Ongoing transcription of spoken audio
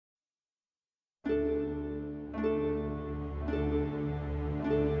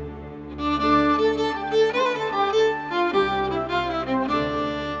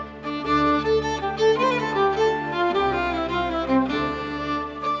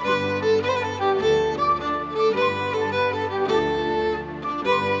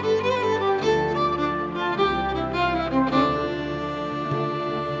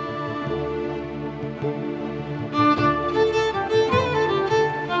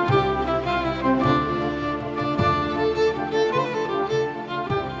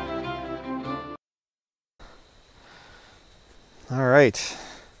right.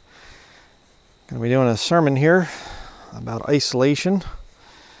 Going to be doing a sermon here about isolation,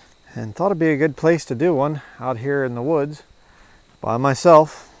 and thought it'd be a good place to do one out here in the woods by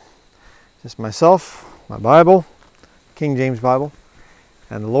myself. Just myself, my Bible, King James Bible,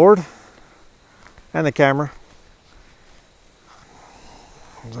 and the Lord, and the camera.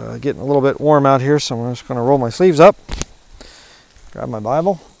 It's getting a little bit warm out here, so I'm just going to roll my sleeves up, grab my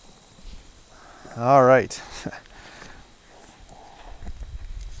Bible. All right.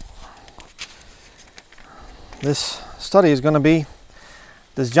 This study is going to be,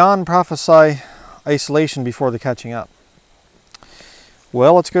 does John prophesy isolation before the catching up?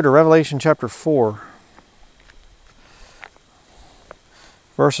 Well, let's go to Revelation chapter 4,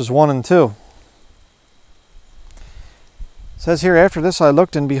 verses 1 and 2. It says here, "After this I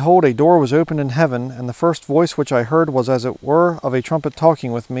looked, and behold, a door was opened in heaven, and the first voice which I heard was as it were of a trumpet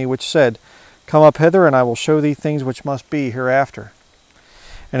talking with me, which said, Come up hither, and I will show thee things which must be hereafter.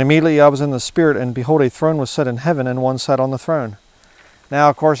 And immediately I was in the Spirit, and behold, a throne was set in heaven, and one sat on the throne." Now,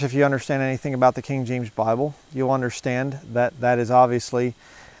 of course, if you understand anything about the King James Bible, you'll understand that that is obviously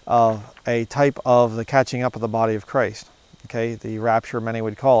a type of the catching up of the body of Christ. Okay, the rapture, many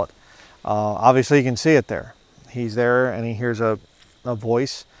would call it. Obviously, you can see it there. He's there, and he hears a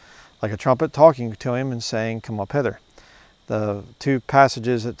voice like a trumpet talking to him and saying, "Come up hither." The two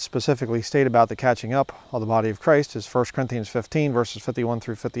passages that specifically state about the catching up of the body of Christ is 1 Corinthians 15, verses 51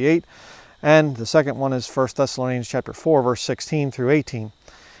 through 58. And the second one is 1 Thessalonians chapter 4, verse 16 through 18.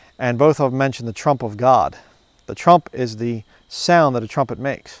 And both of them mention the trump of God. The trump is the sound that a trumpet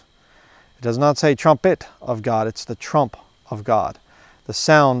makes. It does not say trumpet of God, it's the trump of God. The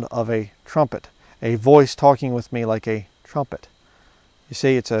sound of a trumpet. A voice talking with me like a trumpet. You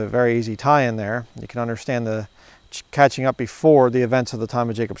see, it's a very easy tie-in there. You can understand the catching up before the events of the time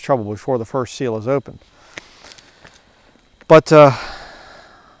of Jacob's trouble, before the first seal is opened. But how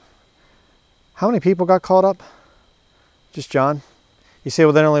many people got caught up? Just John? You say,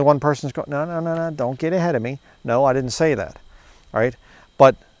 well, then only one person's going. No, don't get ahead of me. No, I didn't say that. All right?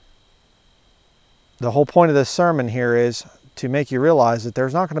 But the whole point of this sermon here is to make you realize that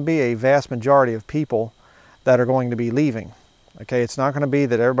there's not going to be a vast majority of people that are going to be leaving. Okay? It's not going to be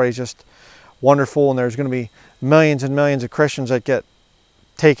that everybody's just wonderful and there's going to be millions and millions of Christians that get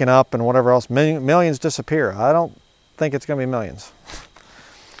taken up and whatever else. Millions disappear. I don't think it's going to be millions.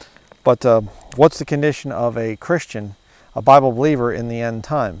 But what's the condition of a Christian, a Bible believer in the end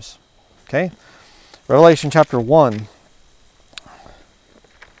times? Okay? Revelation chapter 1,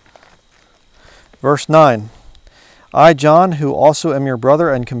 verse 9. "I, John, who also am your brother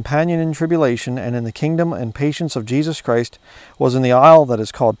and companion in tribulation and in the kingdom and patience of Jesus Christ, was in the isle that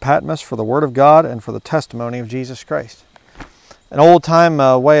is called Patmos for the word of God and for the testimony of Jesus Christ." An old-time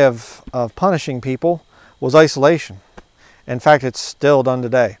way of punishing people was isolation. In fact, it's still done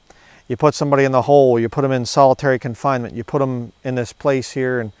today. You put somebody in the hole, you put them in solitary confinement, you put them in this place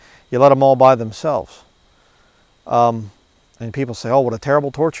here, and you let them all by themselves. And people say, oh, what a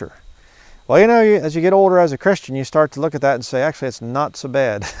terrible torture. Well, you know, as you get older as a Christian, you start to look at that and say, actually, it's not so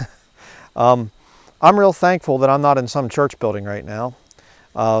bad. I'm real thankful that I'm not in some church building right now,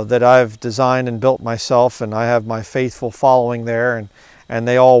 that I've designed and built myself, and I have my faithful following there, and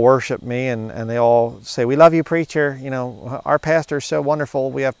they all worship me, and they all say, "We love you, preacher. You know, our pastor is so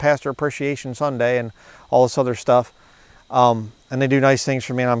wonderful. We have Pastor Appreciation Sunday," and all this other stuff. And they do nice things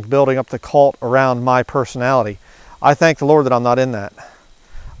for me, and I'm building up the cult around my personality. I thank the Lord that I'm not in that.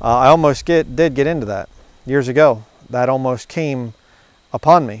 I almost did get into that years ago. That almost came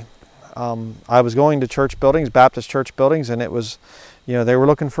upon me. I was going to church buildings, Baptist church buildings, and it was, you know, they were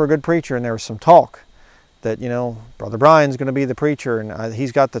looking for a good preacher, and there was some talk that, you know, Brother Brian's going to be the preacher, and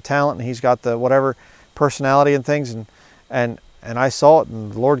he's got the talent, and he's got the whatever personality and things, and I saw it,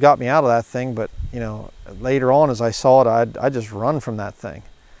 and the Lord got me out of that thing. But, you know, later on as I saw it, I just run from that thing.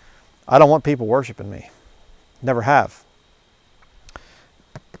 I don't want people worshiping me. Never have.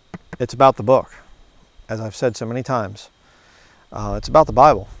 It's about the book, as I've said so many times. It's about the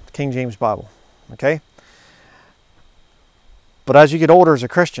Bible, the King James Bible, okay? But as you get older as a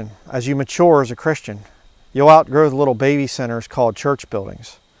Christian, as you mature as a Christian, you'll outgrow the little baby centers called church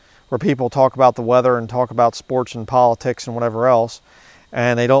buildings, where people talk about the weather and talk about sports and politics and whatever else,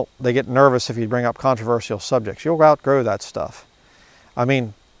 and they get nervous if you bring up controversial subjects. You'll outgrow that stuff. I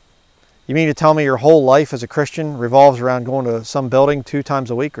mean, you mean to tell me your whole life as a Christian revolves around going to some building 2 times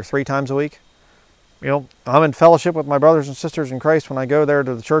a week or 3 times a week? You know, I'm in fellowship with my brothers and sisters in Christ when I go there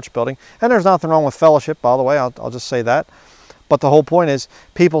to the church building. And there's nothing wrong with fellowship, by the way. I'll just say that. But the whole point is,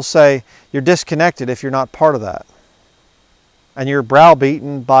 people say you're disconnected if you're not part of that. and you're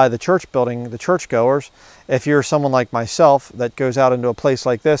browbeaten by the church building, the churchgoers, if you're someone like myself that goes out into a place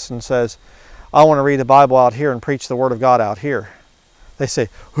like this and says, I want to read the Bible out here and preach the Word of God out here. They say,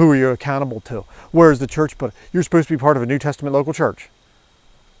 who are you accountable to? Where's the church building? You're supposed to be part of a New Testament local church.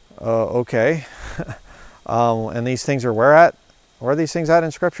 Okay. And these things are where at? Where are these things at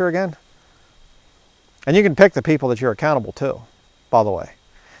in Scripture again? And you can pick the people that you're accountable to, by the way.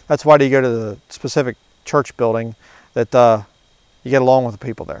 That's why do you go to the specific church building that you get along with the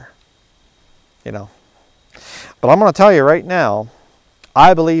people there. You know. But I'm going to tell you right now,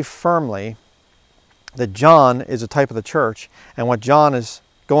 I believe firmly that John is a type of the church, and what John is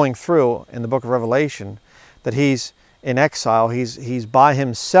going through in the book of Revelation, that he's in exile, he's by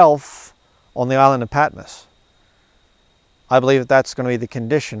himself on the island of Patmos. I believe that that's going to be the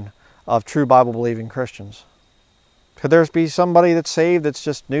condition of true Bible-believing Christians. Could there be somebody that's saved, that's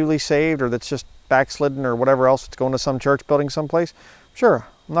just newly saved, or that's just backslidden, or whatever else, that's going to some church building someplace? Sure.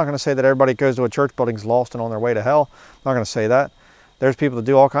 I'm not going to say that everybody that goes to a church building is lost and on their way to hell. I'm not going to say that. There's people that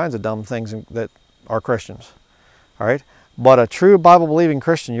do all kinds of dumb things that are Christians. All right? But a true Bible-believing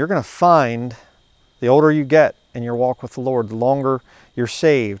Christian, you're going to find, the older you get in your walk with the Lord, the longer you're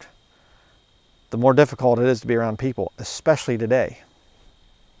saved, the more difficult it is to be around people, especially today.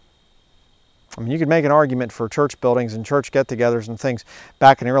 I mean, you could make an argument for church buildings and church get-togethers and things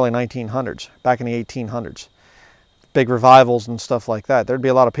back in the early 1900s, back in the 1800s. Big revivals and stuff like that. There'd be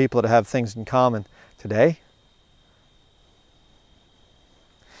a lot of people that have things in common. Today,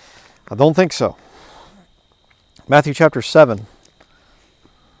 I don't think so. Matthew chapter 7.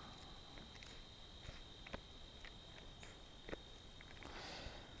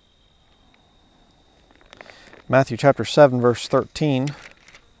 Matthew chapter 7, verse 13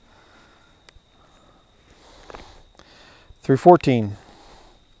 through 14.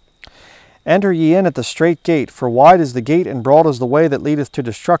 Enter ye in at the strait gate, for wide is the gate and broad is the way that leadeth to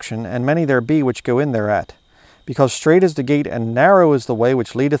destruction, and many there be which go in thereat. Because strait is the gate and narrow is the way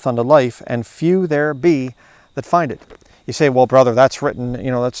which leadeth unto life, and few there be that find it. You say, well, brother, that's written,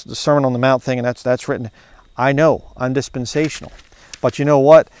 you know, that's the Sermon on the Mount thing, and that's written. I know, I'm dispensational. But you know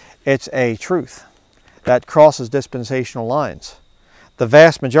what? It's a truth that crosses dispensational lines. The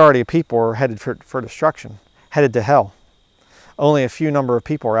vast majority of people are headed for destruction, headed to hell. Only a few number of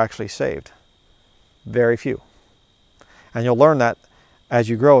people are actually saved. Very few. And you'll learn that as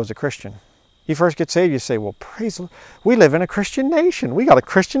you grow as a Christian. You first get saved, you say, well, praise the Lord. We live in a Christian nation. We got a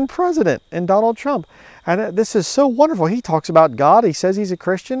Christian president in Donald Trump. And this is so wonderful. He talks about God. He says he's a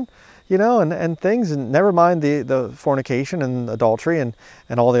Christian, you know, and things. And never mind the fornication and adultery and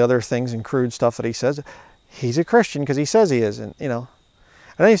all the other things and crude stuff that he says. He's a Christian because he says he is, and you know.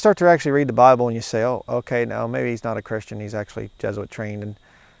 And then you start to actually read the Bible and you say, oh, okay, now maybe he's not a Christian. He's actually Jesuit trained.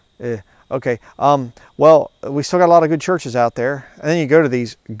 And okay, well, we still got a lot of good churches out there. And then you go to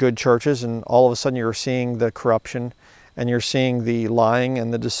these good churches and all of a sudden you're seeing the corruption and you're seeing the lying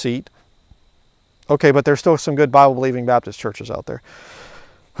and the deceit. Okay, but there's still some good Bible-believing Baptist churches out there.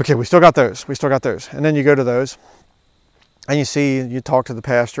 Okay, we still got those. We still got those. And then you go to those and you talk to the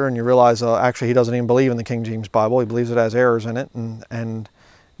pastor and you realize actually he doesn't even believe in the King James Bible. He believes it has errors in it and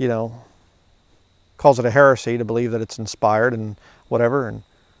you know, calls it a heresy to believe that it's inspired and whatever. And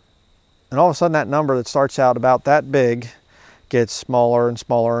all of a sudden that number that starts out about that big gets smaller and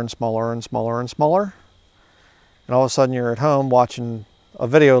smaller and smaller and smaller and smaller. And all of a sudden you're at home watching a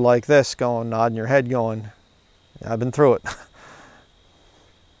video like this going, nodding your head going, yeah, I've been through it.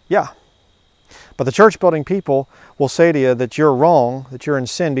 Yeah. But the church building people will say to you that you're wrong, that you're in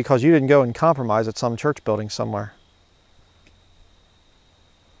sin because you didn't go and compromise at some church building somewhere.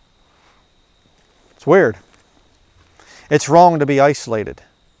 It's weird. It's wrong to be isolated.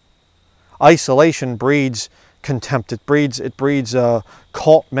 Isolation breeds contempt. It breeds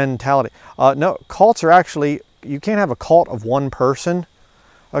cult mentality. No, cults are actually, you can't have a cult of one person,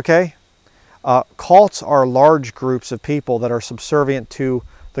 okay? Cults are large groups of people that are subservient to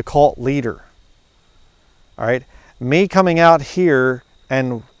the cult leader. All right? Me coming out here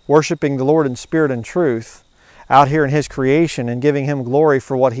and worshiping the Lord in spirit and truth, out here in His creation and giving Him glory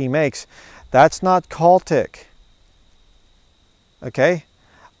for what He makes, that's not cultic. Okay?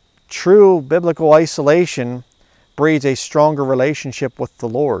 True biblical isolation breeds a stronger relationship with the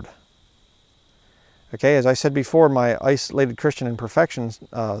Lord. Okay, as I said before in my Isolated Christian Imperfections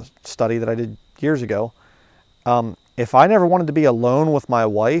study that I did years ago, if I never wanted to be alone with my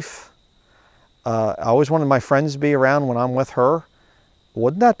wife, I always wanted my friends to be around when I'm with her,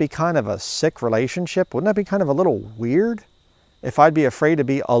 wouldn't that be kind of a sick relationship? Wouldn't that be kind of a little weird? If I'd be afraid to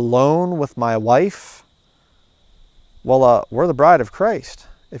be alone with my wife? Well, we're the bride of Christ.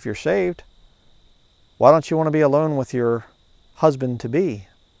 If you're saved, why don't you want to be alone with your husband-to-be,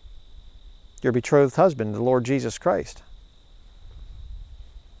 your betrothed husband, the Lord Jesus Christ.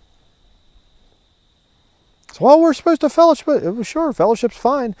 So, well, we're supposed to fellowship. Sure, fellowship's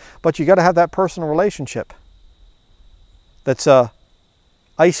fine, but you got to have that personal relationship that's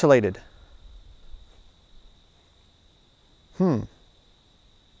isolated.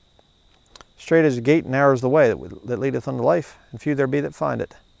 Straight is the gate and narrow is the way that leadeth unto life, and few there be that find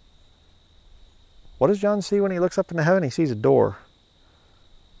it. What does John see when he looks up into heaven? He sees a door.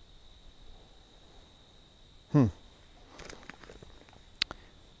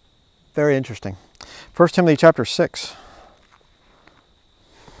 Very interesting. 1 Timothy chapter 6.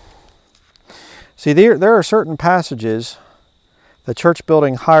 See, there are certain passages that church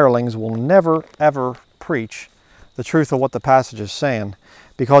building hirelings will never, ever preach the truth of what the passage is saying,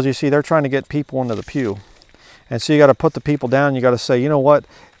 because you see, they're trying to get people into the pew. And so you got to put the people down. You got to say, you know what?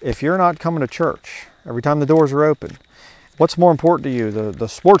 If you're not coming to church every time the doors are open, what's more important to you, the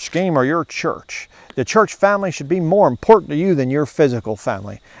sports game or your church? The church family should be more important to you than your physical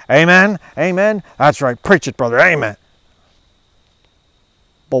family. Amen? Amen? That's right. Preach it, brother. Amen.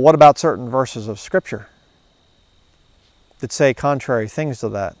 But what about certain verses of Scripture that say contrary things to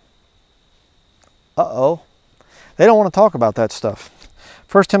that? Uh-oh. They don't want to talk about that stuff.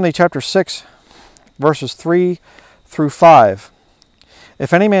 1 Timothy chapter 6, verses 3 through 5.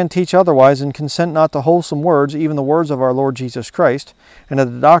 If any man teach otherwise, and consent not to wholesome words, even the words of our Lord Jesus Christ, and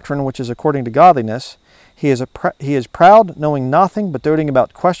of the doctrine which is according to godliness, he is proud, knowing nothing, but doting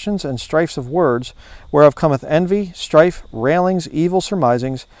about questions and strifes of words, whereof cometh envy, strife, railings, evil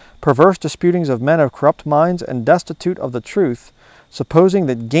surmisings, perverse disputings of men of corrupt minds, and destitute of the truth, supposing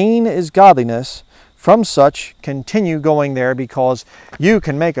that gain is godliness. From such, continue going there, because you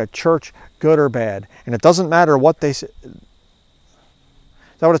can make a church good or bad. And it doesn't matter what they say.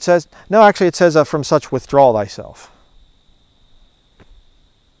 Is that what it says? No, actually it says, from such withdraw thyself.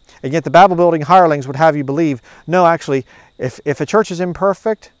 And yet the Bible building hirelings would have you believe, no, actually, if a church is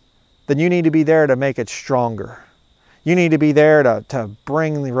imperfect, then you need to be there to make it stronger. You need to be there to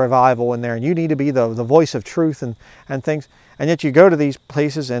bring the revival in there. And you need to be the voice of truth and things. And yet you go to these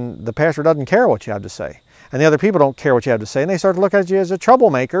places and the pastor doesn't care what you have to say. And the other people don't care what you have to say. And they start to look at you as a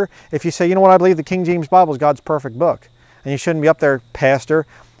troublemaker if you say, you know what, I believe the King James Bible is God's perfect book. And you shouldn't be up there, pastor,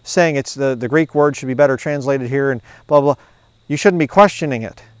 saying it's the Greek word should be better translated here and blah, blah. You shouldn't be questioning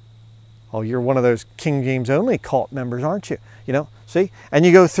it. Oh, you're one of those King James only cult members, aren't you? You know, see? And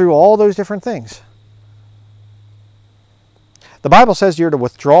you go through all those different things. The Bible says you're to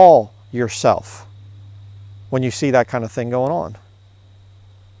withdraw yourself when you see that kind of thing going on.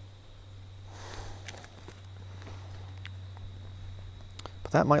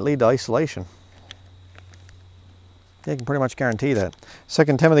 But that might lead to isolation. You can pretty much guarantee that.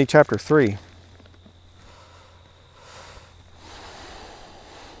 2 Timothy chapter 3.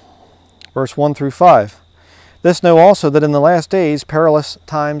 Verse 1 through 5. This know also that in the last days perilous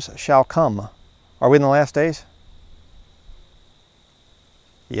times shall come. Are we in the last days?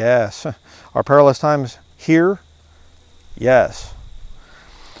 Yes. Are perilous times here? Yes.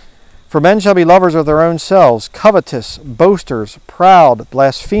 For men shall be lovers of their own selves, covetous, boasters, proud,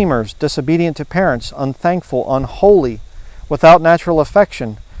 blasphemers, disobedient to parents, unthankful, unholy, without natural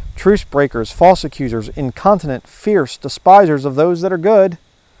affection, truce breakers, false accusers, incontinent, fierce, despisers of those that are good,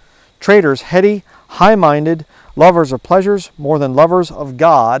 traitors, heady, high-minded, lovers of pleasures more than lovers of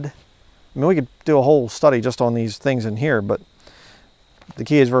God. I mean, we could do a whole study just on these things in here, but the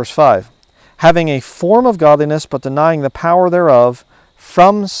key is verse 5. Having a form of godliness, but denying the power thereof,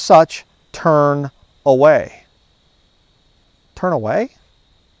 from such turn away. Turn away?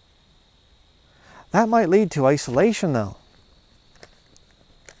 That might lead to isolation, though.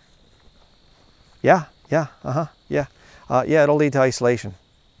 Yeah, it'll lead to isolation.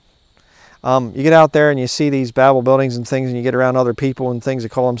 You get out there and you see these Bible buildings and things, and you get around other people and things that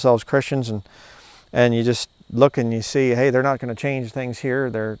call themselves Christians, and you just look and you see, hey, they're not going to change things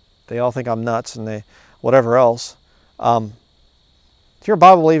here. They all think I'm nuts and they whatever else. If you're a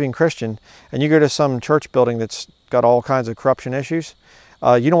Bible-believing Christian and you go to some church building that's got all kinds of corruption issues,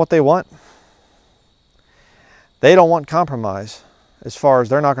 you know what they want? They don't want compromise. As far as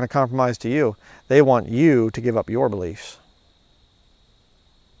they're not going to compromise to you, they want you to give up your beliefs.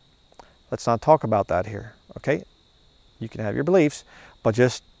 Let's not talk about that here, okay? You can have your beliefs, but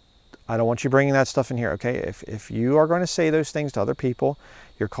just, I don't want you bringing that stuff in here, okay? If you are going to say those things to other people,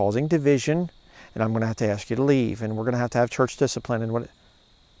 you're causing division, and I'm going to have to ask you to leave, and we're going to have church discipline. And what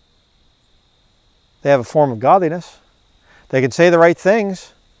they have a form of godliness. They can say the right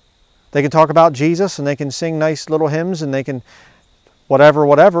things. They can talk about Jesus, and they can sing nice little hymns, and they can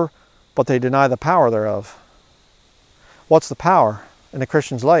whatever, but they deny the power thereof. what's the power in a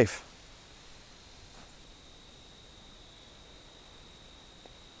Christian's life?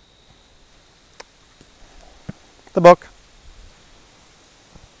 The book.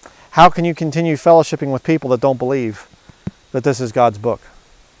 How can you continue fellowshipping with people that don't believe that this is God's book?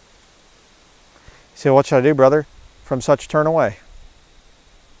 You say, what should I do, brother? From such turn away.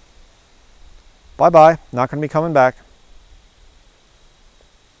 Bye-bye. Not going to be coming back.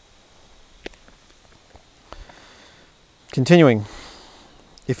 Continuing.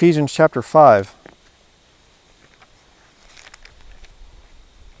 Ephesians chapter 5.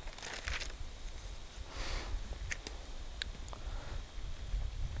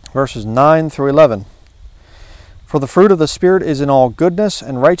 Verses 9 through 11. For the fruit of the Spirit is in all goodness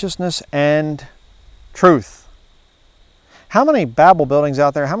and righteousness and truth. How many Bible buildings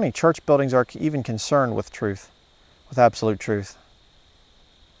out there, how many church buildings are even concerned with truth, with absolute truth?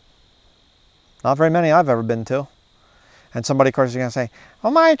 Not very many I've ever been to. And somebody, of course, is going to say,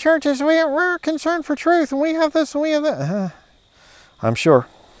 oh, my churches, we're concerned for truth, and we have this and we have that. I'm sure.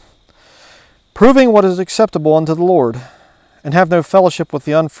 Proving what is acceptable unto the Lord, and have no fellowship with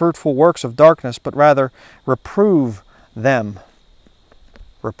the unfruitful works of darkness, but rather reprove them.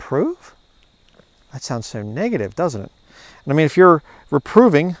 Reprove? That sounds so negative, doesn't it? And I mean, if you're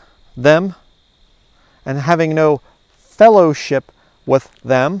reproving them and having no fellowship with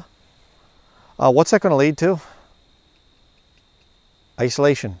them, what's that going to lead to?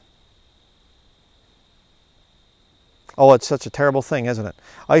 Isolation. Oh, it's such a terrible thing, isn't it?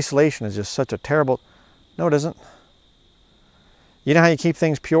 Isolation is just such a terrible... No, it isn't. You know how you keep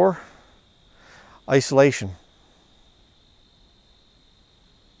things pure? Isolation.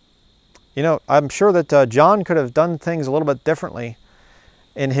 You know, I'm sure that John could have done things a little bit differently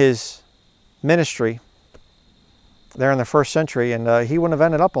in his ministry there in the first century, and he wouldn't have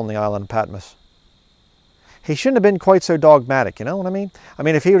ended up on the island of Patmos. He shouldn't have been quite so dogmatic, you know what I mean? I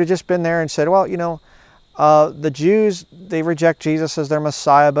mean, if he would have just been there and said, well, you know, the Jews, they reject Jesus as their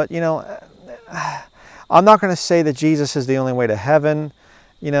Messiah, but, you know, I'm not going to say that Jesus is the only way to heaven.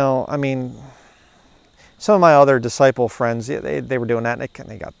 You know, I mean, some of my other disciple friends, they were doing that and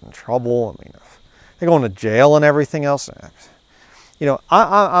they got in trouble. I mean, they're going to jail and everything else. You know,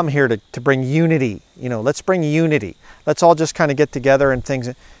 I'm here to bring unity. You know, let's bring unity. Let's all just kind of get together and things.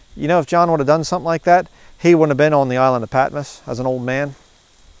 You know, if John would have done something like that, he wouldn't have been on the island of Patmos as an old man.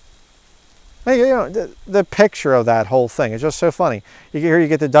 Hey, you know, the picture of that whole thing is just so funny. You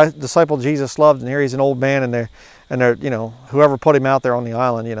get the disciple Jesus loved, and here he's an old man, and they're, you know, whoever put him out there on the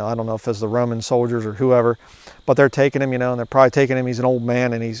island, you know, I don't know if it's the Roman soldiers or whoever, but they're taking him, you know, and they're probably taking him. He's an old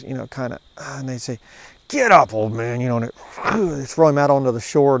man, and he's, you know, kind of, and they say, "Get up, old man," you know, and they throw him out onto the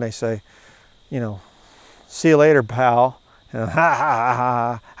shore, and they say, you know, "See you later, pal." You know, ha ha ha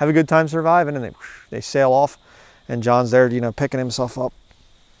ha. Have a good time surviving, and they sail off, and John's there, you know, picking himself up.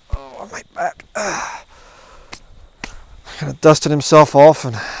 Oh, my back. Kind of dusted himself off,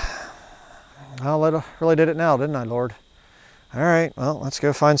 and well, I really did it now, didn't I, Lord? All right, well, let's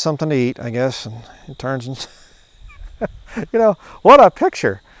go find something to eat, I guess. And he turns and, you know, what a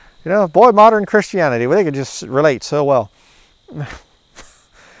picture. You know, boy, modern Christianity, they could just relate so well.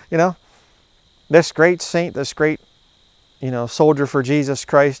 You know, this great saint, this great, you know, soldier for Jesus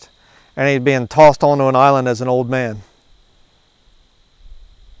Christ, and he's being tossed onto an island as an old man.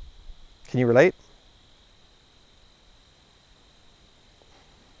 Can you relate?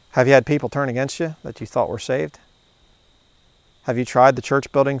 Have you had people turn against you that you thought were saved? Have you tried the church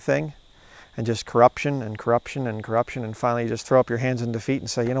building thing and just corruption and corruption and corruption, and finally you just throw up your hands in defeat and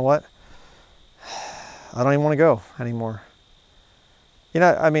say, you know what? I don't even want to go anymore. You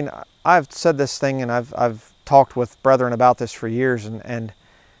know, I mean, I've said this thing, and I've talked with brethren about this for years, and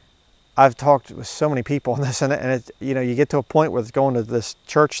I've talked with so many people on this, and it, you know, you get to a point with going to this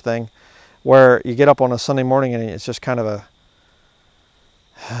church thing where you get up on a Sunday morning and it's just kind of a,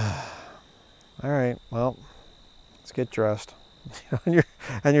 all right, well, let's get dressed. and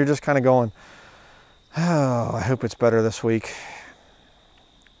you're just kind of going, oh, I hope it's better this week.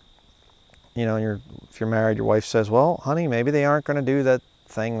 You know, if you're married, your wife says, well, honey, maybe they aren't going to do that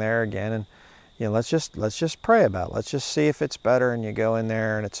thing there again, and you know, let's just pray about it. Let's just see if it's better. And you go in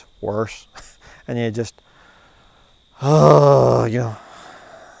there and it's worse, and you just, oh, you know,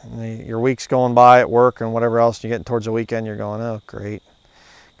 your week's going by at work and whatever else. You're getting towards the weekend. You're going, oh, great,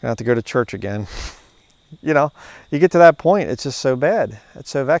 gonna have to go to church again. You know, you get to that point. It's just so bad. It's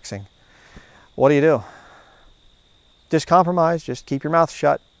so vexing. What do? Just compromise. Just keep your mouth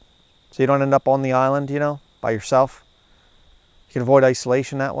shut, so you don't end up on the island, you know, by yourself. You can avoid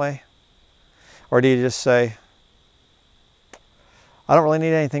isolation that way. Or do you just say, I don't really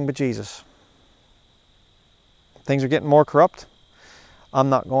need anything but Jesus. things are getting more corrupt, I'm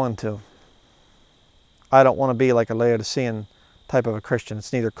not going to. I don't want to be like a Laodicean type of a Christian.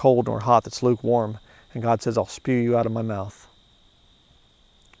 It's neither cold nor hot, it's lukewarm. And God says, I'll spew you out of my mouth.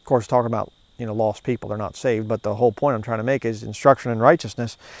 Of course, talking about, lost people, they're not saved, but the whole point I'm trying to make is instruction in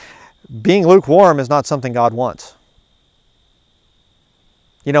righteousness. Being lukewarm is not something God wants.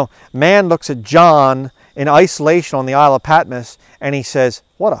 Man looks at John in isolation on the Isle of Patmos and he says,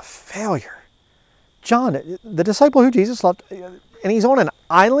 what a failure. John, the disciple who Jesus loved, and he's on an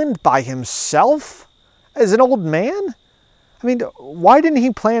island by himself as an old man? I mean, why didn't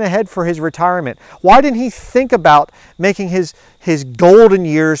he plan ahead for his retirement? Why didn't he think about making his golden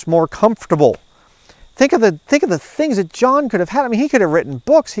years more comfortable? Think of the things that John could have had. I mean, he could have written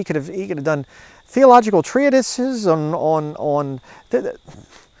books. He could have done theological treatises on.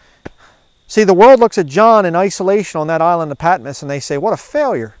 See, the world looks at John in isolation on that island of Patmos and they say, what a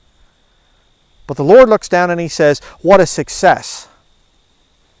failure. But the Lord looks down and he says, what a success.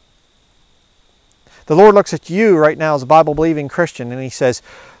 The Lord looks at you right now as a Bible-believing Christian and he says,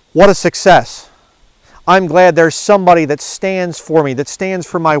 what a success. I'm glad there's somebody that stands for me, that stands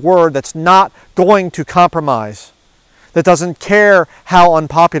for my word, that's not going to compromise, that doesn't care how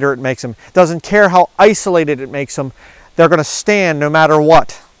unpopular it makes them, doesn't care how isolated it makes them. They're going to stand no matter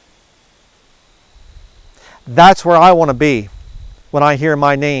what. That's where I want to be when I hear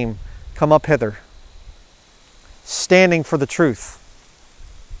my name come up hither, standing for the truth.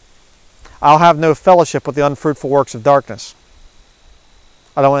 I'll have no fellowship with the unfruitful works of darkness.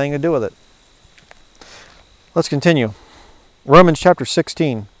 I don't want anything to do with it. Let's continue. Romans chapter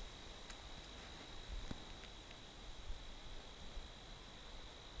 16.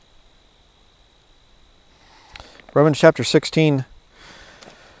 Romans chapter 16,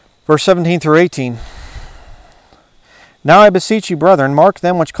 verse 17 through 18. Now I beseech you, brethren, mark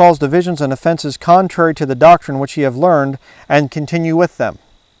them which cause divisions and offenses contrary to the doctrine which ye have learned, and continue with them.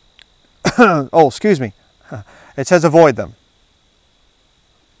 Oh, excuse me. It says avoid them.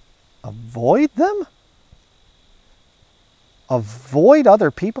 Avoid them? Avoid other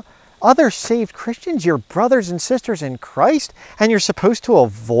people? Other saved Christians, your brothers and sisters in Christ, and you're supposed to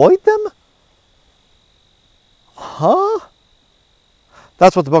avoid them? Huh?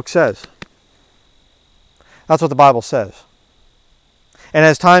 That's what the book says. That's what the Bible says. And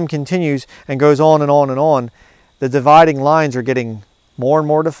as time continues and goes on and on and on, the dividing lines are getting more and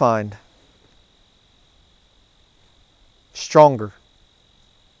more defined. Stronger.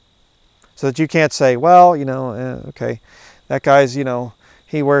 So that you can't say, well, okay, that guy's,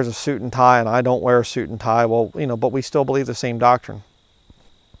 he wears a suit and tie and I don't wear a suit and tie. Well, but we still believe the same doctrine.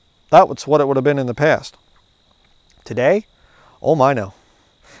 That was what it would have been in the past. Today, oh my no.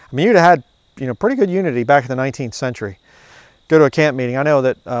 I mean, you'd have had, pretty good unity back in the 19th century. Go to a camp meeting. I know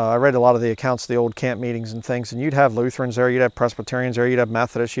that I read a lot of the accounts of the old camp meetings and things, and you'd have Lutherans there, you'd have Presbyterians there, you'd have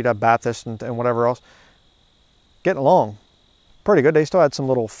Methodists, you'd have Baptists and whatever else. Getting along pretty good. They still had some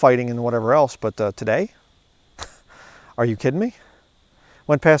little fighting and whatever else, but today? Are you kidding me?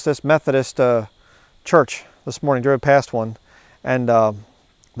 Went past this Methodist church this morning, drove past one, and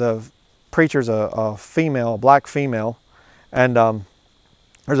the preacher's a female, a black female, and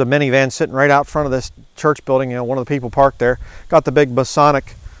there's a minivan sitting right out front of this church building. One of the people parked there, got the big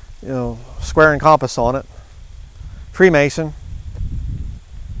Masonic, square and compass on it. Freemason.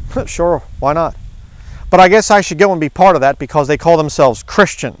 Sure, why not? But I guess I should go and be part of that because they call themselves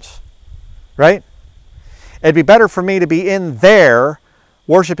Christians, right? It'd be better for me to be in there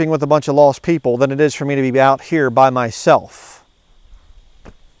worshiping with a bunch of lost people than it is for me to be out here by myself.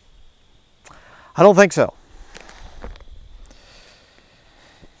 I don't think so.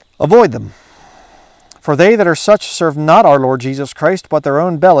 Avoid them. For they that are such serve not our Lord Jesus Christ, but their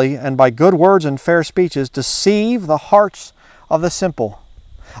own belly, and by good words and fair speeches deceive the hearts of the simple.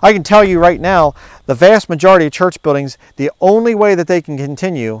 I can tell you right now, the vast majority of church buildings, the only way that they can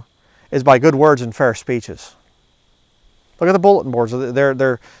continue is by good words and fair speeches. Look at the bulletin boards.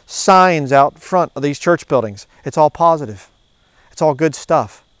 They're signs out front of these church buildings. It's all positive. It's all good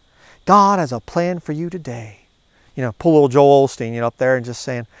stuff. God has a plan for you today. Pull little Joel Osteen, up there and just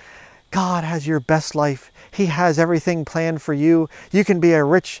saying, God has your best life. He has everything planned for you. You can be a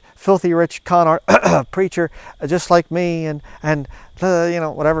rich, filthy rich con art preacher just like me and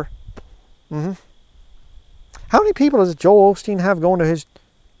whatever. How many people does Joel Osteen have going to his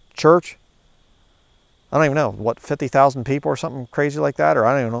church? I don't even know, what, 50,000 people or something crazy like that? Or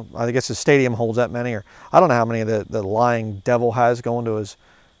I don't even know. I guess his stadium holds that many. Or I don't know how many the lying devil has going to his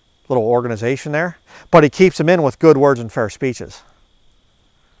little organization there. But he keeps them in with good words and fair speeches.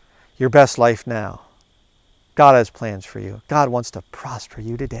 Your best life now. God has plans for you. God wants to prosper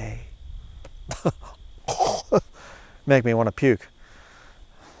you today. Make me want to puke.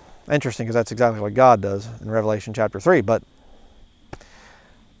 Interesting, because that's exactly what God does in Revelation chapter 3. But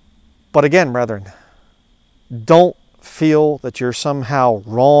again, brethren, don't feel that you're somehow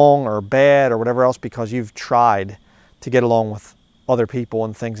wrong or bad or whatever else because you've tried to get along with other people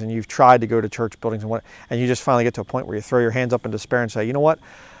and things, and you've tried to go to church buildings and you just finally get to a point where you throw your hands up in despair and say, you know what?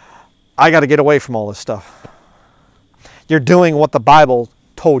 I got to get away from all this stuff. You're doing what the Bible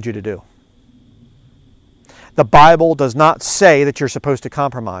told you to do. The Bible does not say that you're supposed to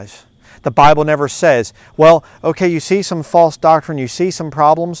compromise. The Bible never says, well, okay, you see some false doctrine, you see some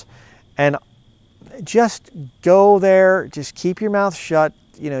problems, and just go there, just keep your mouth shut.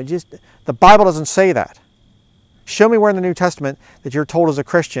 The Bible doesn't say that. Show me where in the New Testament that you're told as a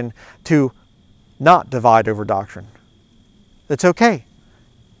Christian to not divide over doctrine. It's okay.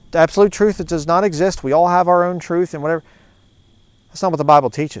 The absolute truth, it does not exist. We all have our own truth and whatever. That's not what the Bible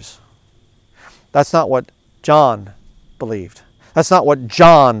teaches. That's not what John believed. That's not what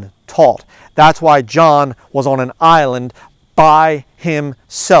John taught. That's why John was on an island by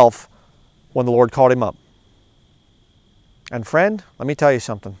himself when the Lord called him up. And friend, let me tell you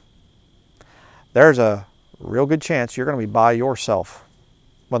something. There's a real good chance you're going to be by yourself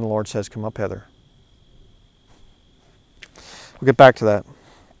when the Lord says, come up hither. We'll get back to that.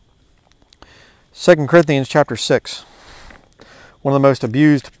 2 Corinthians chapter 6. One of the most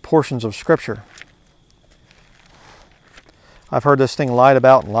abused portions of Scripture. I've heard this thing lied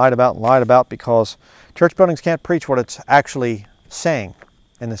about and lied about and lied about because church buildings can't preach what it's actually saying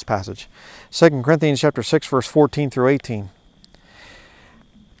in this passage. 2 Corinthians chapter 6, verse 14 through 18.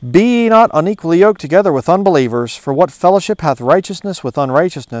 Be ye not unequally yoked together with unbelievers, for what fellowship hath righteousness with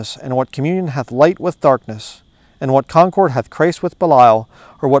unrighteousness, and what communion hath light with darkness, and what concord hath Christ with Belial,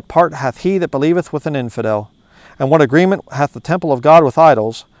 or what part hath he that believeth with an infidel? And what agreement hath the temple of God with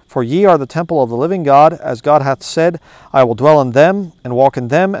idols? For ye are the temple of the living God, as God hath said, I will dwell in them, and walk in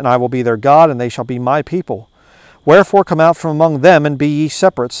them, and I will be their God, and they shall be my people. Wherefore come out from among them, and be ye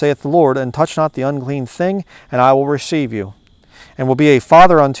separate, saith the Lord, and touch not the unclean thing, and I will receive you. And will be a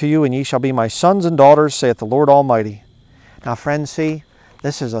father unto you, and ye shall be my sons and daughters, saith the Lord Almighty. Now, friends, see,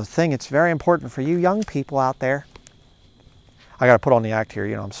 this is a thing. It's very important for you young people out there. I got to put on the act here.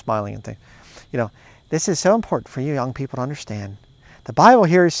 I'm smiling and things. This is so important for you young people to understand. The Bible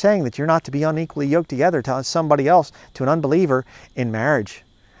here is saying that you're not to be unequally yoked together to somebody else, to an unbeliever in marriage.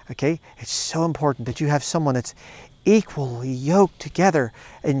 Okay? It's so important that you have someone that's equally yoked together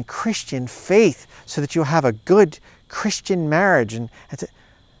in Christian faith so that you'll have a good Christian marriage. And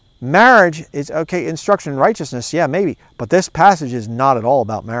marriage is, okay, instruction in righteousness, yeah, maybe. But this passage is not at all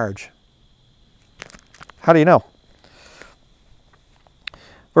about marriage. How do you know?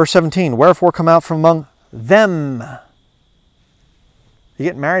 Verse 17, wherefore come out from among them. You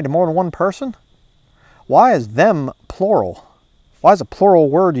get married to more than one person? Why is them plural? Why is a plural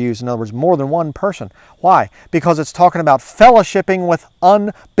word used? In other words, more than one person. Why? Because it's talking about fellowshipping with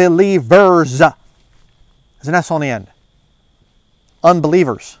unbelievers. There's an S on the end.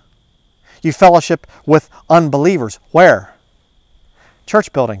 Unbelievers. You fellowship with unbelievers. Where?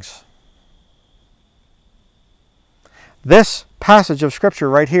 Church buildings. This passage of Scripture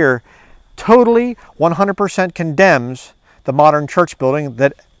right here totally 100% condemns the modern church building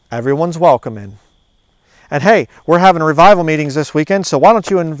that everyone's welcome in. And hey, we're having revival meetings this weekend, so why don't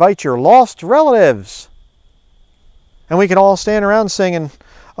you invite your lost relatives? And we can all stand around singing,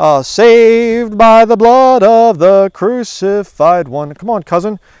 saved by the blood of the crucified one. Come on,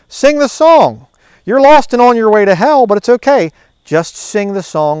 cousin, sing the song. You're lost and on your way to hell, but it's okay. Just sing the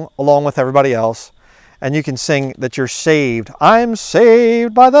song along with everybody else. And you can sing that you're saved. I'm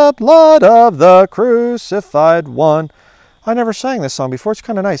saved by the blood of the crucified one. I never sang this song before. It's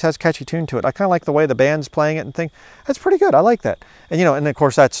kind of nice. It has a catchy tune to it. I kind of like the way the band's playing it and things. That's pretty good. I like that. And and of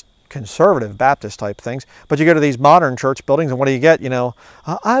course that's conservative Baptist type things. But you go to these modern church buildings and what do you get?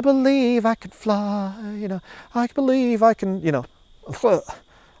 I believe I can fly. I believe I can,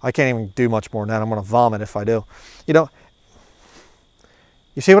 I can't even do much more than that. I'm going to vomit if I do. You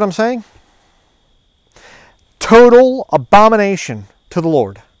see what I'm saying? Total abomination to the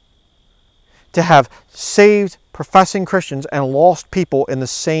Lord to have saved, professing Christians and lost people in the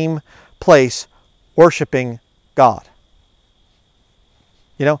same place worshiping God.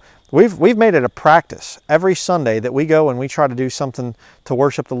 We've made it a practice every Sunday that we go and we try to do something to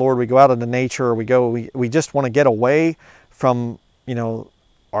worship the Lord. We go out into nature, or we just want to get away from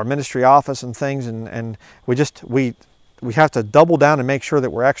our ministry office and things, and we have to double down and make sure that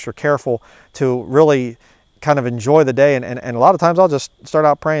we're extra careful to really kind of enjoy the day. And a lot of times I'll just start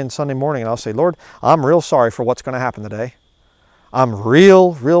out praying Sunday morning and I'll say, Lord, I'm real sorry for what's going to happen today. I'm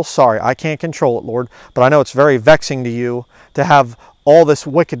real sorry. I can't control it, Lord, but I know it's very vexing to you to have all this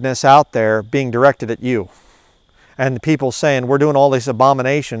wickedness out there being directed at you. And the people saying, we're doing all these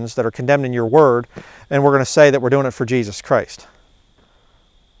abominations that are condemned in your word, and we're going to say that we're doing it for Jesus Christ.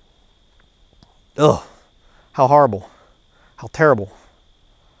 Ugh, how horrible, how terrible.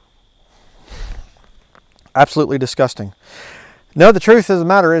 Absolutely disgusting. No, the truth of the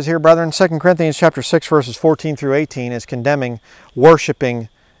matter is here, brethren, 2 Corinthians chapter 6, verses 14 through 18 is condemning worshiping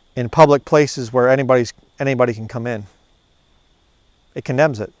in public places where anybody can come in. It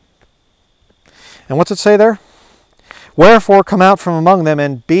condemns it. And what's it say there? Wherefore come out from among them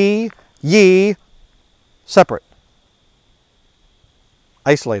and be ye separate.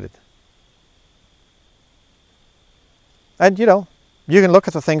 Isolated. And you know, you can look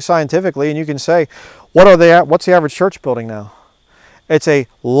at the thing scientifically and you can say, what's the average church building now? It's a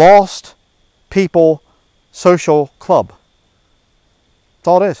lost people social club. That's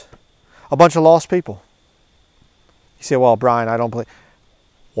all it is. A bunch of lost people. You say, well, Brian, I don't believe.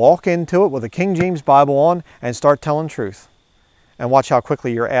 Walk into it with a King James Bible on and start telling truth. And watch how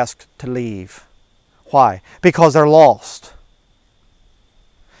quickly you're asked to leave. Why? Because they're lost.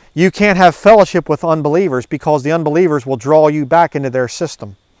 You can't have fellowship with unbelievers because the unbelievers will draw you back into their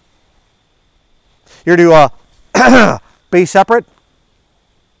system. You're to be separate.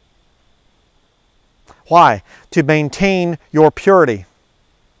 Why? To maintain your purity,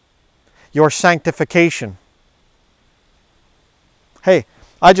 your sanctification. Hey,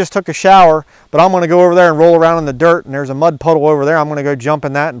 I just took a shower, but I'm going to go over there and roll around in the dirt, and there's a mud puddle over there. I'm going to go jump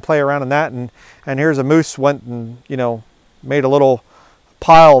in that and play around in that, and here's a moose went and, you know, made a little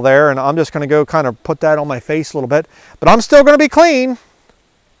pile there, and I'm just going to go kind of put that on my face a little bit, but I'm still going to be clean.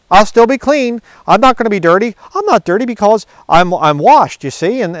 I'll still be clean. I'm not going to be dirty. I'm not dirty because I'm washed, you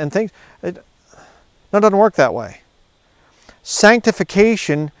see, and things. No, it doesn't work that way.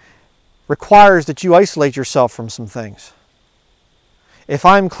 Sanctification requires that you isolate yourself from some things. If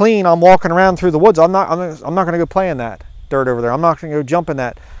I'm clean, I'm walking around through the woods. I'm not going to go play in that dirt over there. I'm not going to go jump in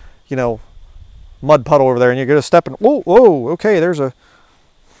that, you know, mud puddle over there. And you're going to step in. Whoa, okay, there's a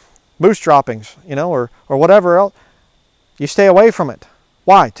moose droppings, you know, or whatever else. You stay away from it.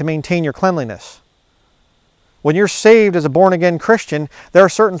 Why? To maintain your cleanliness. When you're saved as a born-again Christian, there are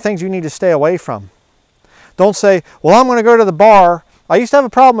certain things you need to stay away from. Don't say, well, I'm going to go to the bar. I used to have a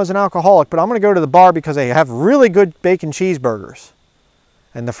problem as an alcoholic, but I'm going to go to the bar because they have really good bacon cheeseburgers.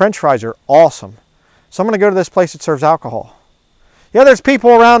 And the French fries are awesome. So I'm going to go to this place that serves alcohol. Yeah, there's people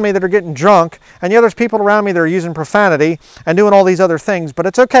around me that are getting drunk, and yeah, there's people around me that are using profanity and doing all these other things, but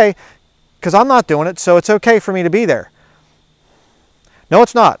it's okay because I'm not doing it, so it's okay for me to be there. No,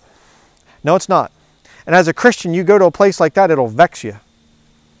 it's not. No, it's not. And as a Christian, you go to a place like that, it'll vex you.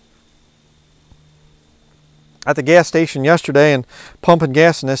 At the gas station yesterday and pumping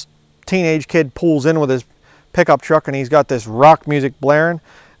gas, and this teenage kid pulls in with his pickup truck and he's got this rock music blaring,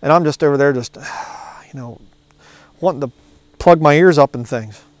 and I'm just over there just, you know, wanting to plug my ears up and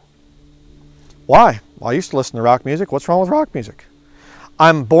things. Why? Well, I used to listen to rock music. What's wrong with rock music?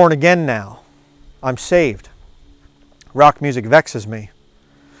 I'm born again now. I'm saved. Rock music vexes me.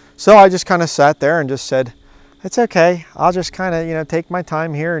 So I just kind of sat there and just said, it's okay. I'll just kind of, you know, take my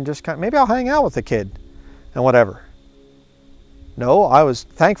time here and just kind of, maybe I'll hang out with the kid and whatever. No,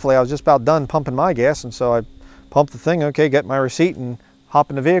 thankfully I was just about done pumping my gas, and so I pumped the thing, okay, get my receipt and hop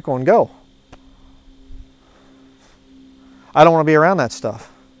in the vehicle and go. I don't want to be around that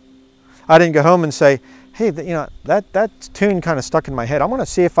stuff. I didn't go home and say, hey, you know, that tune kind of stuck in my head. I'm going to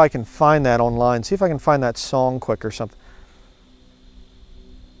see if I can find that online, see if I can find that song quick or something.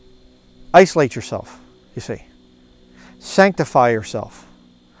 Isolate yourself, you see. Sanctify yourself.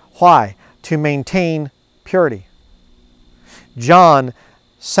 Why? To maintain purity. John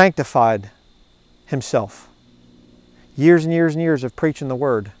sanctified himself. Years and years and years of preaching the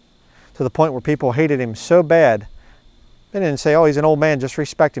word, to the point where people hated him so bad. They didn't say, oh, he's an old man, just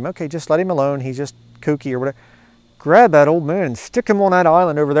respect him. Okay, just let him alone. He's just kooky or whatever. Grab that old man and stick him on that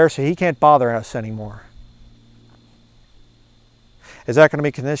island over there so he can't bother us anymore. Is that going to be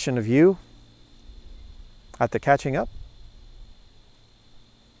a condition of you at the catching up?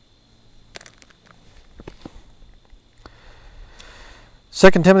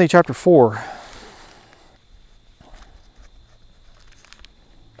 Second Timothy chapter 4.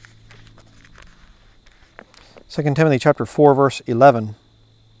 Second Timothy chapter 4, verse 11.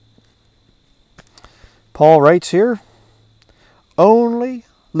 Paul writes here, only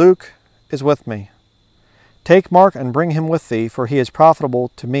Luke is with me. Take Mark and bring him with thee, for he is profitable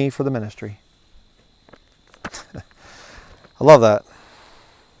to me for the ministry. I love that.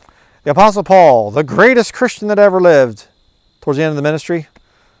 The Apostle Paul, the greatest Christian that ever lived, towards the end of the ministry,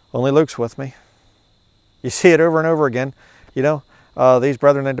 only Luke's with me. You see it over and over again. You know, these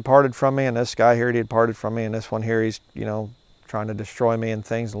brethren had departed from me, and this guy here, he departed from me, and this one here, he's, you know, trying to destroy me and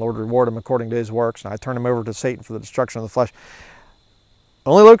things. The Lord reward him according to his works, and I turn him over to Satan for the destruction of the flesh.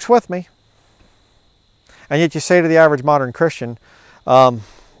 Only Luke's with me. And yet you say to the average modern Christian,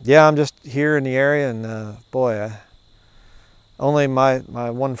 yeah, I'm just here in the area, and boy, only my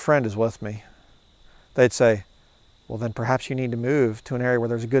one friend is with me. They'd say, well, then perhaps you need to move to an area where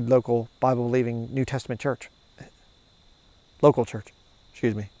there's a good local Bible-believing New Testament church. Local church,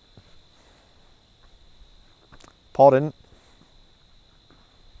 excuse me. Paul didn't.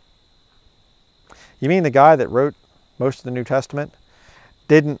 You mean the guy that wrote most of the New Testament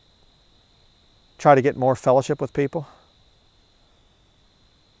didn't try to get more fellowship with people?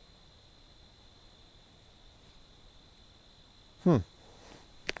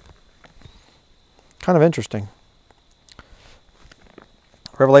 Kind of interesting.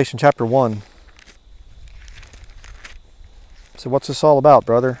 Revelation chapter 1. So what's this all about,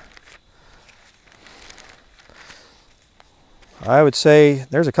 brother? I would say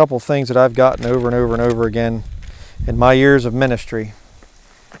there's a couple of things that I've gotten over and over and over again in my years of ministry.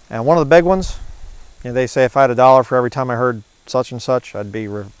 And one of the big ones, you know, they say if I had $1 for every time I heard such and such, I'd be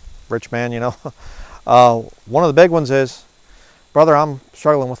a rich man, you know. One of the big ones is, brother, I'm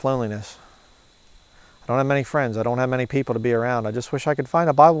struggling with loneliness. I don't have many friends. I don't have many people to be around. I just wish I could find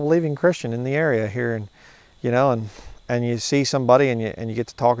a Bible-believing Christian in the area here, and you know, and you see somebody and you get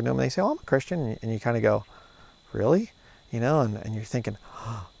to talking to them, and they say, "Oh, I'm a Christian," and you kind of go, "Really?" You know, and you're thinking,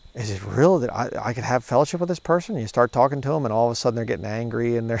 oh, "Is it real that I could have fellowship with this person?" And you start talking to them, and all of a sudden they're getting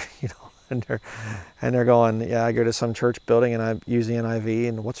angry, and they're, you know, and they're going, "Yeah, I go to some church building and I use the NIV,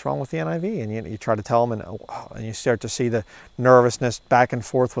 and what's wrong with the NIV?" And you try to tell them, and you start to see the nervousness back and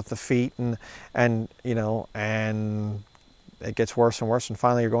forth with the feet, and you know, and it gets worse and worse, and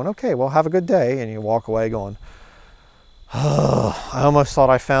finally you're going, "Okay, well, have a good day," and you walk away going, "Oh, I almost thought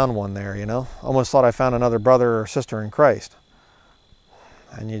I found one there, you know, almost thought I found another brother or sister in Christ."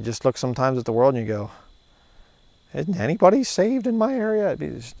 And you just look sometimes at the world and you go, "Isn't anybody saved in my area?"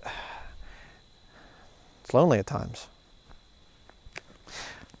 It's lonely at times.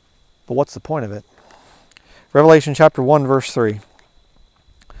 But what's the point of it? Revelation chapter 1, verse 3.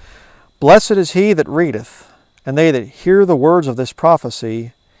 Blessed is he that readeth, and they that hear the words of this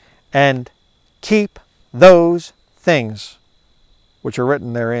prophecy, and keep those things which are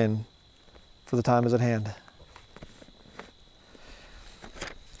written therein, for the time is at hand.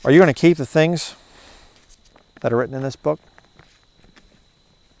 Are you going to keep the things that are written in this book?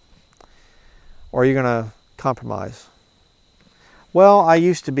 Or are you going to compromise? Well, I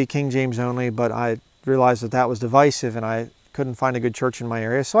used to be King James only, but I realized that that was divisive and I couldn't find a good church in my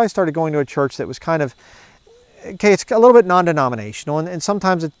area. So I started going to a church that was kind of, okay, it's a little bit non-denominational, and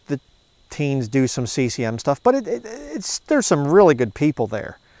sometimes the teens do some CCM stuff, but there's some really good people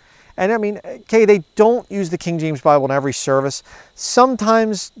there. And I mean, okay, they don't use the King James Bible in every service.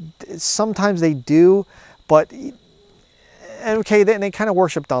 Sometimes they do, but, and okay, they kind of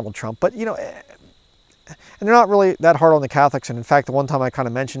worship Donald Trump, but you know, and they're not really that hard on the Catholics. And in fact, the one time I kind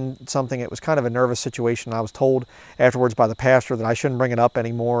of mentioned something, it was kind of a nervous situation. I was told afterwards by the pastor that I shouldn't bring it up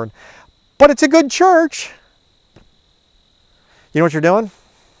anymore. But it's a good church. You know what you're doing?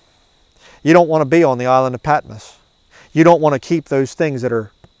 You don't want to be on the island of Patmos. You don't want to keep those things that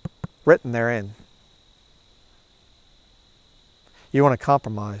are written therein. You want to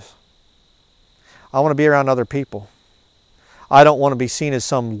compromise. I want to be around other people. I don't want to be seen as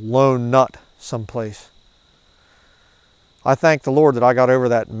some lone nut someplace. I thank the Lord that I got over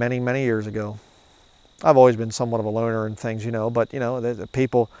that many, many years ago. I've always been somewhat of a loner and things, you know, but you know, the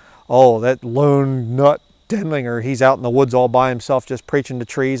people, oh, that lone nut Denlinger, he's out in the woods all by himself just preaching to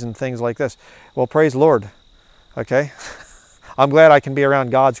trees and things like this. Well, praise the Lord, okay? I'm glad I can be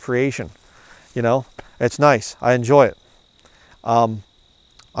around God's creation, you know. It's nice. I enjoy it. I'm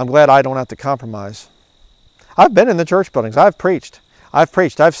glad I don't have to compromise. I've been in the church buildings. I've preached.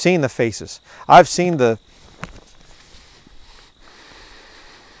 I've seen the faces. I've seen the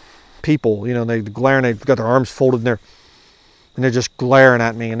people, you know, they glaring, they've got their arms folded and they're just glaring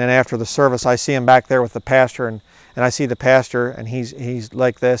at me. And then after the service, I see him back there with the pastor, and I see the pastor, and he's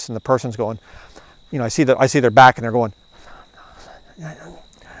like this, and the person's going, you know, I see their back, and they're going,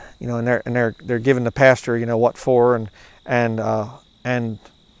 you know, and they're giving the pastor, you know, what for, and a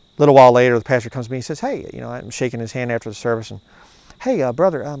little while later, the pastor comes to me, he says, "Hey," you know, I'm shaking his hand after the service, and, "Hey,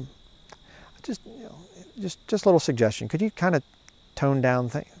 brother, just, you know, just a little suggestion. Could you kind of tone down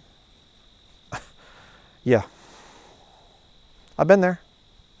things?" Yeah. I've been there.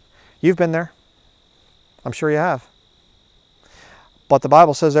 You've been there. I'm sure you have. But the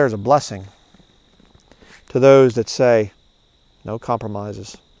Bible says there's a blessing to those that say, no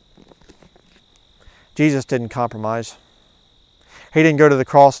compromises. Jesus didn't compromise. He didn't go to the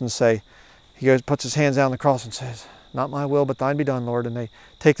cross and say, he goes, puts his hands down on the cross and says, not my will, but thine be done, Lord. And they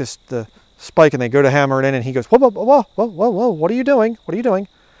take the spike and they go to hammer it in, and he goes, whoa, whoa, whoa, whoa, whoa, whoa, what are you doing? What are you doing?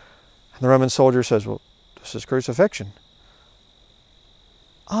 And the Roman soldier says, well, this is crucifixion.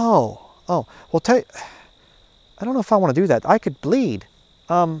 Oh, well, I don't know if I want to do that. I could bleed.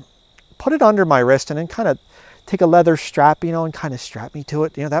 Put it under my wrist and then kind of take a leather strap, and kind of strap me to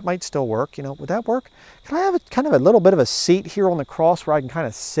it. That might still work. Would that work? Can I have kind of a little bit of a seat here on the cross where I can kind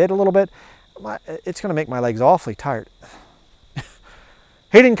of sit a little bit? It's going to make my legs awfully tired.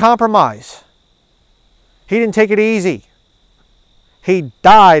 He didn't compromise. He didn't take it easy. He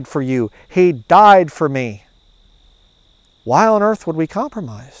died for you. He died for me. Why on earth would we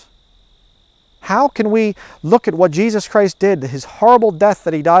compromise? How can we look at what Jesus Christ did, his horrible death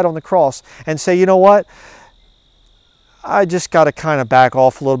that he died on the cross, and say, you know what? I just got to kind of back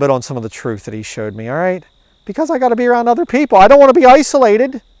off a little bit on some of the truth that he showed me, all right? Because I got to be around other people. I don't want to be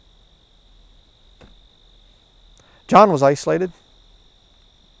isolated. John was isolated.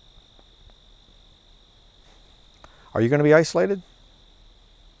 Are you going to be isolated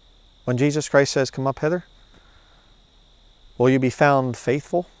when Jesus Christ says, come up hither? Will you be found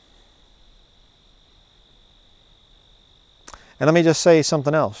faithful? And let me just say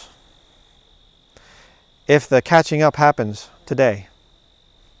something else. If the catching up happens today,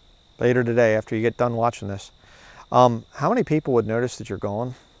 later today, after you get done watching this, how many people would notice that you're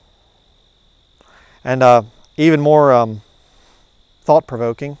gone? And even more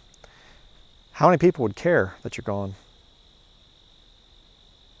thought-provoking, how many people would care that you're gone?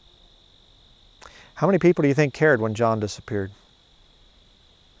 How many people do you think cared when John disappeared?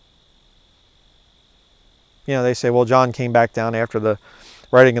 They say, well, John came back down after the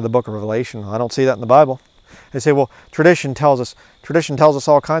writing of the book of Revelation. I don't see that in the Bible. They say, well, tradition tells us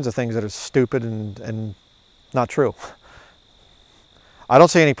all kinds of things that are stupid and not true. I don't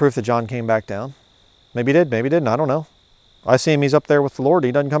see any proof that John came back down. Maybe he did, maybe he didn't, I don't know. I see him, he's up there with the Lord.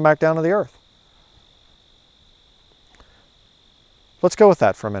 He doesn't come back down to the earth. Let's go with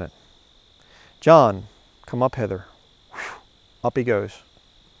that for a minute. John, come up hither. Whew. Up he goes.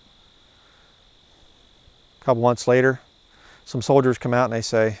 A couple months later, some soldiers come out and they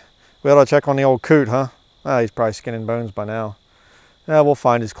say, we ought to check on the old coot, huh? He's probably skin and bones by now. We'll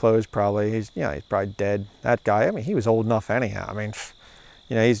find his clothes probably. He's probably dead. That guy, he was old enough anyhow.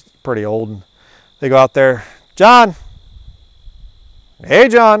 He's pretty old. And they go out there, John. Hey,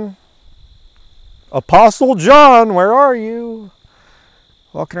 John. Apostle John, where are you?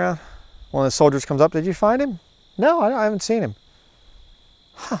 Walking around. One of the soldiers comes up. Did you find him? No, I haven't seen him.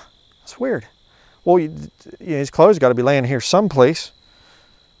 Huh, that's weird. Well, his clothes got to be laying here someplace.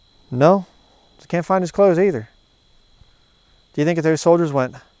 No, can't find his clothes either. Do you think if those soldiers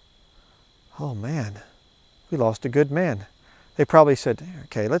went, oh man, we lost a good man? They probably said,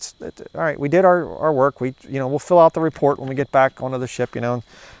 okay, all right, we did our work. We'll fill out the report when we get back onto the ship, and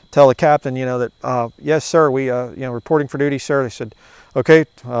tell the captain, that, yes, sir, we, reporting for duty, sir. They said, okay,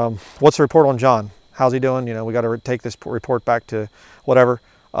 what's the report on John? How's he doing? We got to take this report back to whatever.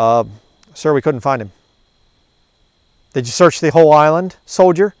 Sir, we couldn't find him. Did you search the whole island,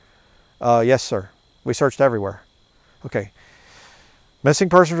 soldier? Yes, sir. We searched everywhere. Okay. Missing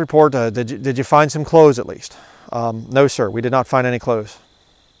persons report. Did you find some clothes at least? No, sir. We did not find any clothes.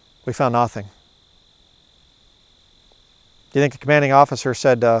 We found nothing. Do you think the commanding officer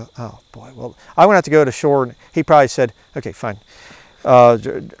said, oh boy, well, I'm going to have to go to shore? And he probably said, okay, fine.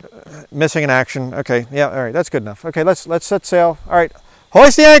 Missing in action. Okay, yeah, all right, that's good enough. Okay, let's set sail. All right,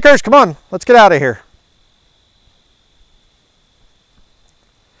 hoist the anchors. Come on, let's get out of here.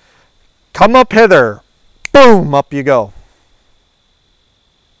 Come up hither. Boom, up you go.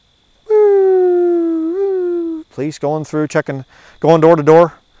 Police going through, checking, going door to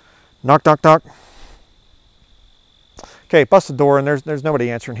door. Knock, knock, knock. Okay, bust the door in. There's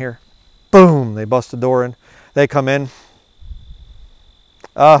nobody answering here. Boom, they bust the door in. They come in.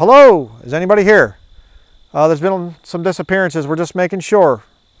 Hello, is anybody here? There's been some disappearances. We're just making sure.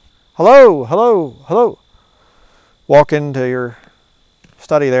 Hello, hello, hello. Walk into your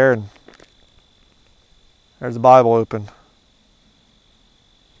study there, and there's the Bible open.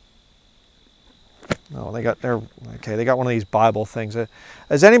 Oh, they got one of these Bible things.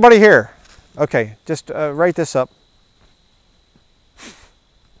 Is anybody here? Okay, just write this up. You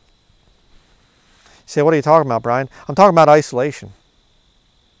say, what are you talking about, Brian? I'm talking about isolation.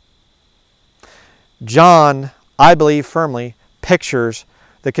 John, I believe firmly, pictures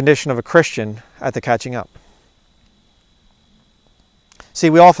the condition of a Christian at the catching up. See,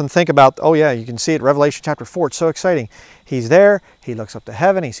 we often think about, oh yeah, you can see it, Revelation chapter 4, it's so exciting. He's there, he looks up to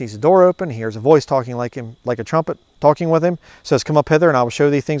heaven, he sees the door open, he hears a voice talking like him, like a trumpet, talking with him, says, come up hither and I will show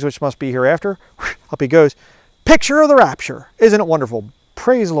thee things which must be hereafter. Up he goes. Picture of the rapture. Isn't it wonderful?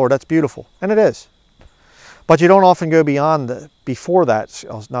 Praise the Lord, that's beautiful. And it is. But you don't often go beyond, before that,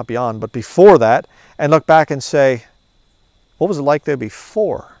 not beyond, but before that, and look back and say, what was it like there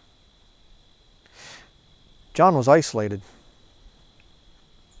before? John was isolated.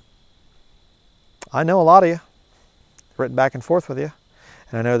 I know a lot of you. I've written back and forth with you.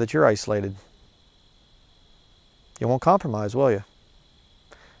 And I know that you're isolated. You won't compromise, will you?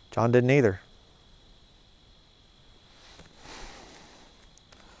 John didn't either.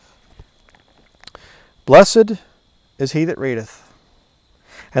 Blessed is he that readeth,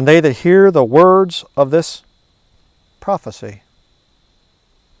 and they that hear the words of this prophecy,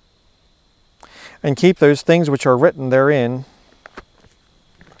 and keep those things which are written therein,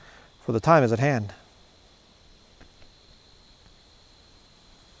 for the time is at hand.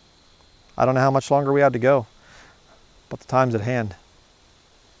 I don't know how much longer we have to go, but the time's at hand.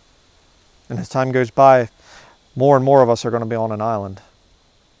 And as time goes by, more and more of us are going to be on an island.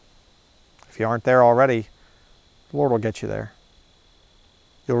 If you aren't there already, the Lord will get you there.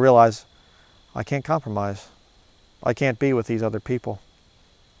 You'll realize, I can't compromise. I can't be with these other people.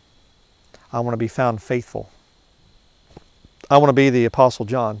 I want to be found faithful. I want to be the Apostle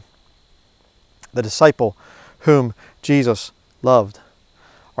John, the disciple whom Jesus loved.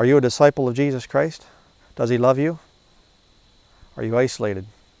 Are you a disciple of Jesus Christ? Does he love you? Are you isolated?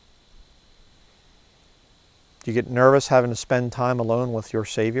 Do you get nervous having to spend time alone with your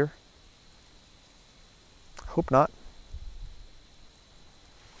Savior? Hope not.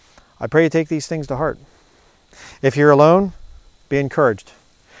 I pray you take these things to heart. If you're alone, be encouraged.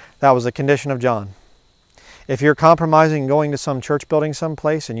 That was the condition of John. If you're compromising going to some church building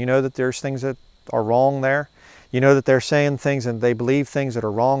someplace and you know that there's things that are wrong there, you know that they're saying things and they believe things that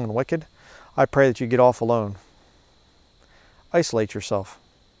are wrong and wicked, I pray that you get off alone. Isolate yourself.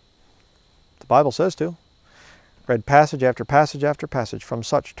 The Bible says to. Read passage after passage after passage. From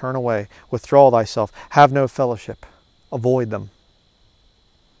such turn away. Withdraw thyself. Have no fellowship. Avoid them.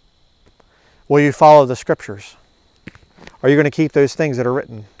 Will you follow the Scriptures? Are you going to keep those things that are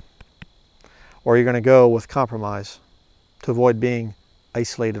written? Or are you going to go with compromise to avoid being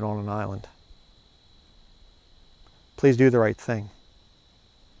isolated on an island? Please do the right thing.